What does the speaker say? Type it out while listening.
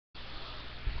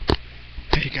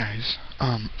Hey guys,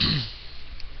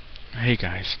 hey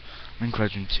guys, Link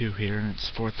Legend 2 here, and it's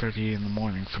 4:30 in the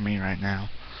morning for me right now.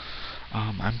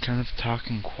 I'm kind of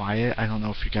talking quiet. I don't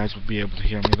know if you guys will be able to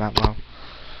hear me that well,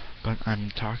 but I'm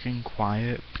talking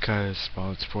quiet because,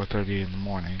 well, it's 4:30 in the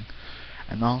morning,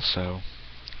 and also,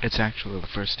 it's actually the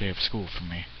first day of school for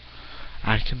me.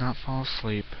 I cannot fall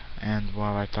asleep, and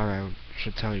while I thought I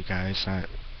should tell you guys that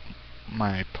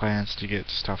my plans to get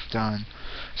stuff done,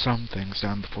 some things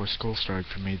done before school started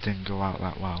for me, didn't go out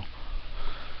that well.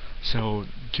 So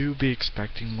do be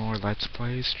expecting more Let's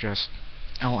Plays, just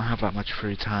I won't have that much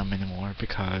free time anymore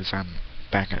because I'm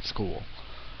back at school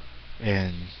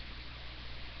in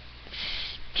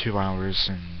 2 hours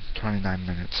and 29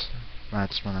 minutes.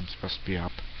 That's when I'm supposed to be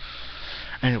up.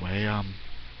 Anyway,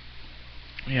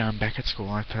 yeah, I'm back at school.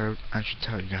 I thought I should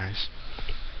tell you guys.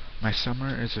 My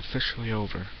summer is officially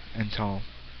over until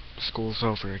school's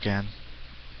over again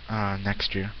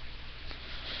next year.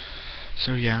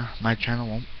 So yeah, my channel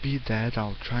won't be dead.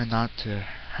 I'll try not to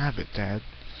have it dead,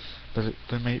 but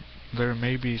there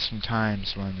may be some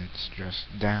times when it's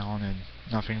just down and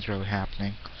nothing's really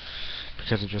happening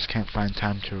because I just can't find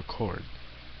time to record.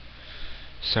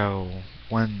 So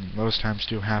when those times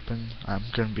do happen, I'm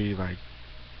gonna be like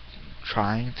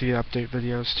trying to get update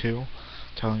videos too,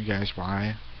 telling you guys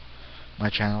why my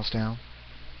channel's down.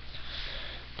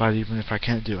 But even if I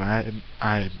can't do that,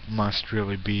 I must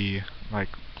really be like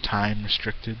time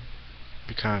restricted,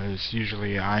 because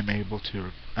usually I'm able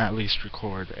to at least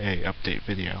record a update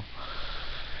video.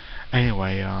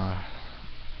 Anyway,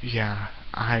 yeah,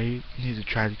 I need to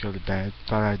try to go to bed.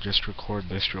 Thought I'd just record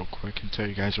this real quick and tell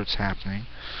you guys what's happening.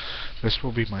 This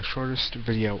will be my shortest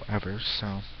video ever,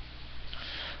 so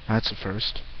that's a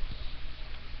first.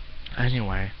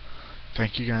 Anyway,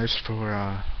 thank you guys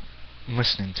for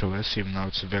listening to this, even though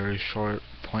it's a very short,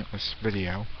 pointless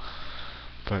video.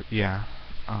 But yeah,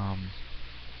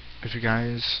 if you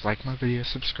guys like my video,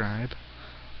 subscribe,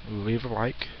 leave a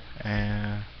like,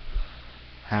 and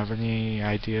have any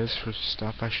ideas for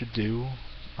stuff I should do,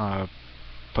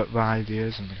 put the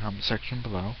ideas in the comment section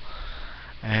below,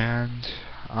 and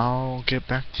I'll get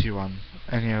back to you on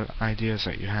any ideas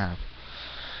that you have.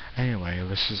 Anyway,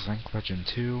 this is Link Legend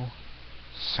 2,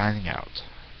 signing out.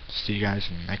 See you guys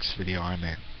in the next video I'm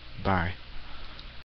in. Bye.